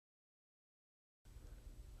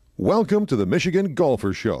Welcome to the Michigan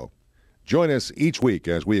Golfer Show. Join us each week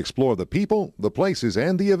as we explore the people, the places,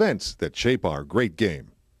 and the events that shape our great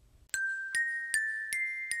game.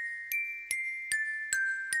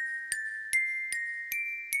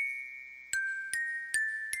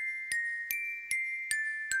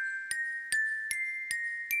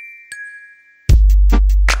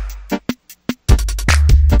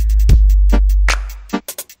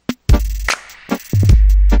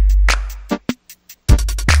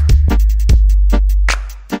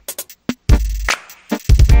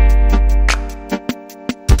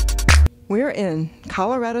 We're in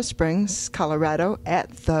Colorado Springs, Colorado at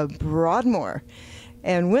the Broadmoor.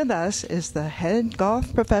 And with us is the head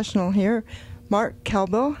golf professional here, Mark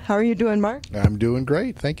Kelbel. How are you doing, Mark? I'm doing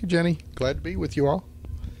great. Thank you, Jenny. Glad to be with you all.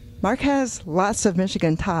 Mark has lots of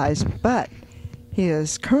Michigan ties, but he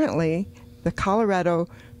is currently the Colorado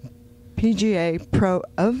PGA Pro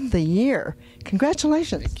of the Year.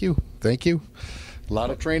 Congratulations. Thank you. Thank you. A lot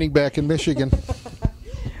of training back in Michigan.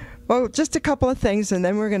 Well, just a couple of things, and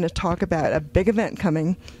then we're going to talk about a big event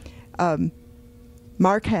coming.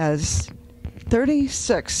 Mark has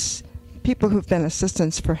 36 people who've been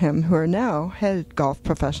assistants for him who are now head golf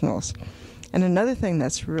professionals. And another thing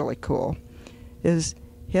that's really cool is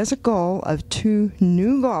he has a goal of 2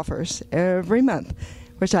 new golfers every month,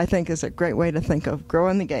 which I think is a great way to think of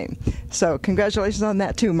growing the game. So congratulations on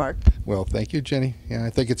that too, Mark. Well, thank you, Jenny. Yeah, I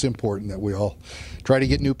think it's important that we all try to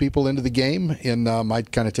get new people into the game, and I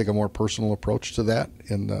kind of take a more personal approach to that.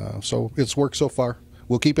 And so it's worked so far.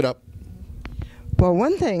 We'll keep it up. Well,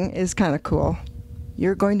 one thing is kind of cool.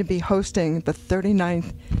 You're going to be hosting the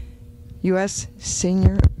 39th U.S.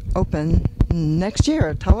 Senior Open next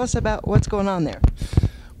year. Tell us about what's going on there.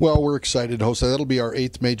 Well, we're excited to host that. That'll be our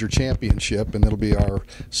 8th major championship, and it'll be our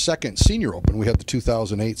 2nd Senior Open. We had the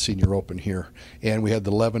 2008 Senior Open here, and we had the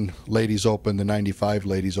 11 Ladies Open, the 95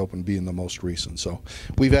 Ladies Open being the most recent. So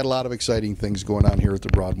we've had a lot of exciting things going on here at the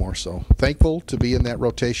Broadmoor. So thankful to be in that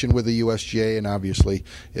rotation with the USGA, and obviously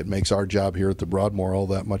it makes our job here at the Broadmoor all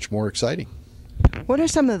that much more exciting. What are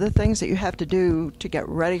some of the things that you have to do to get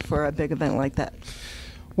ready for a big event like that?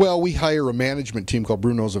 Well, we hire a management team called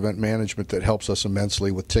Bruno's Event Management that helps us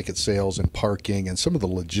immensely with ticket sales and parking and some of the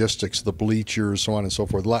logistics, the bleachers, so on and so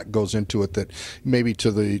forth. A lot goes into it that maybe to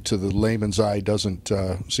the layman's eye doesn't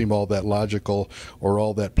seem all that logical or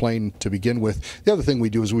all that plain to begin with. The other thing we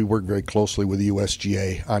do is we work very closely with the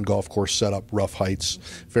USGA on golf course setup, rough heights,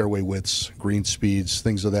 fairway widths, green speeds,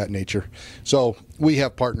 things of that nature. So we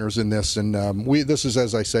have partners in this, and this is,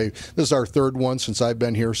 as I say, this is our 3rd one since I've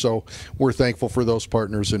been here, so we're thankful for those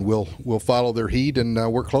partners, and we'll follow their lead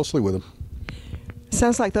and work closely with them.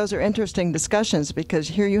 Sounds like those are interesting discussions, because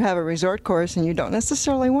here you have a resort course and you don't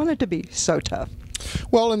necessarily want it to be so tough.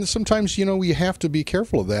 Well, and sometimes, you have to be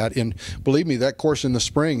careful of that. And believe me, that course in the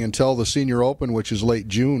spring until the Senior Open, which is late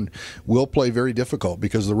June, will play very difficult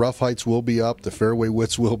because the rough heights will be up, the fairway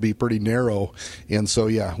widths will be pretty narrow. And so,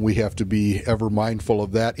 yeah, we have to be ever mindful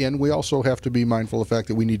of that. And we also have to be mindful of the fact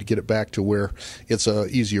that we need to get it back to where it's an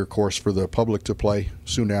easier course for the public to play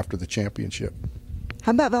soon after the championship.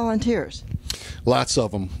 How about volunteers? Lots of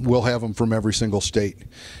them. We'll have them from every single state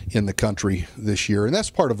in the country this year. And that's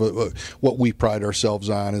part of what we pride ourselves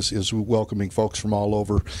on is welcoming folks from all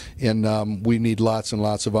over. And we need lots and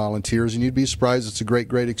lots of volunteers. And you'd be surprised. It's a great,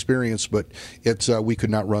 great experience. But we could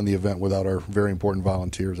not run the event without our very important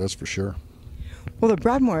volunteers, that's for sure. Well, the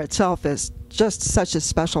Broadmoor itself is just such a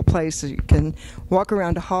special place. You can walk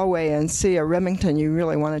around a hallway and see a Remington you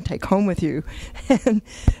really want to take home with you. And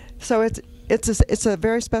so it's a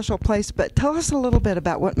very special place, but tell us a little bit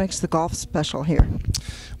about what makes the golf special here.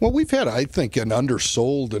 Well, we've had, I think, an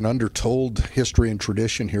undersold and undertold history and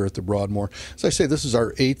tradition here at the Broadmoor. As I say, this is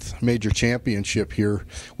our 8th major championship here.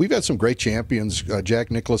 We've had some great champions.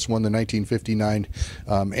 Jack Nicklaus won the 1959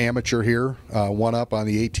 amateur here, won up on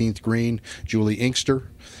the 18th green. Julie Inkster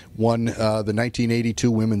won the 1982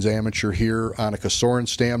 women's amateur here. Annika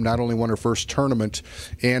Sorenstam not only won her first tournament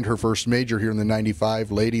and her first major here in the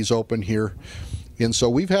 95 Ladies Open here. And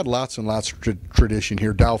so we've had lots and lots of tradition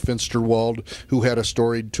here. Dow Finsterwald, who had a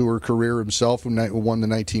storied tour career himself and won the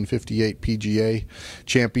 1958 PGA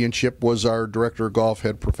Championship, was our director of golf,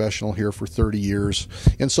 head professional here for 30 years.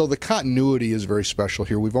 And so the continuity is very special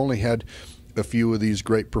here. We've only had a few of these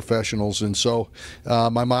great professionals, and so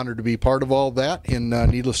I'm honored to be part of all that. And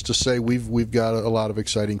needless to say, we've got a lot of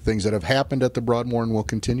exciting things that have happened at the Broadmoor and will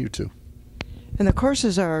continue to. And the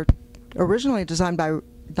courses are originally designed by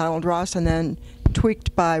Donald Ross, and then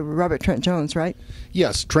tweaked by Robert Trent Jones, right?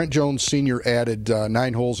 Yes, Trent Jones Sr. added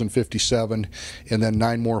 9 holes in 57 and then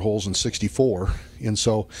 9 more holes in 64. And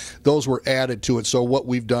so those were added to it. So what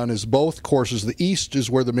we've done is both courses, the East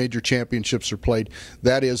is where the major championships are played.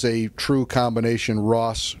 That is a true combination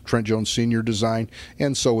Ross, Trent Jones Sr. design,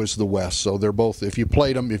 and so is the West. So they're both, if you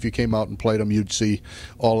played them, if you came out and played them, you'd see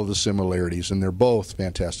all of the similarities. And they're both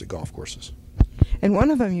fantastic golf courses. And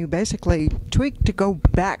one of them you basically tweaked to go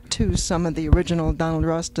back to some of the original Donald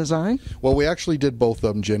Ross design? Well, we actually did both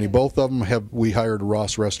of them, Jenny. Both of them we hired a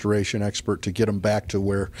Ross restoration expert to get them back to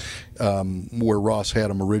where Ross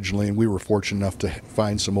had them originally, and we were fortunate enough to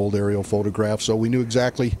find some old aerial photographs, so we knew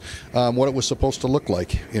exactly what it was supposed to look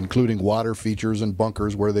like, including water features and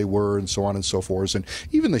bunkers where they were and so on and so forth, and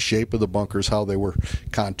even the shape of the bunkers, how they were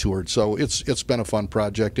contoured. So it's been a fun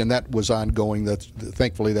project, and that was ongoing.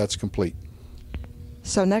 Thankfully, that's complete.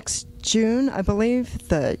 So next June, I believe,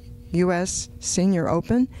 the U.S. Senior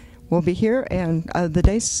Open will be here, and the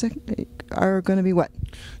dates are going to be what?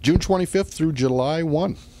 June 25th through July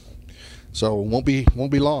 1. So it won't be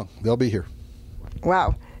long. They'll be here.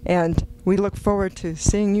 Wow. And we look forward to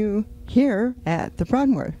seeing you here at the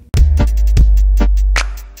Broadmoor.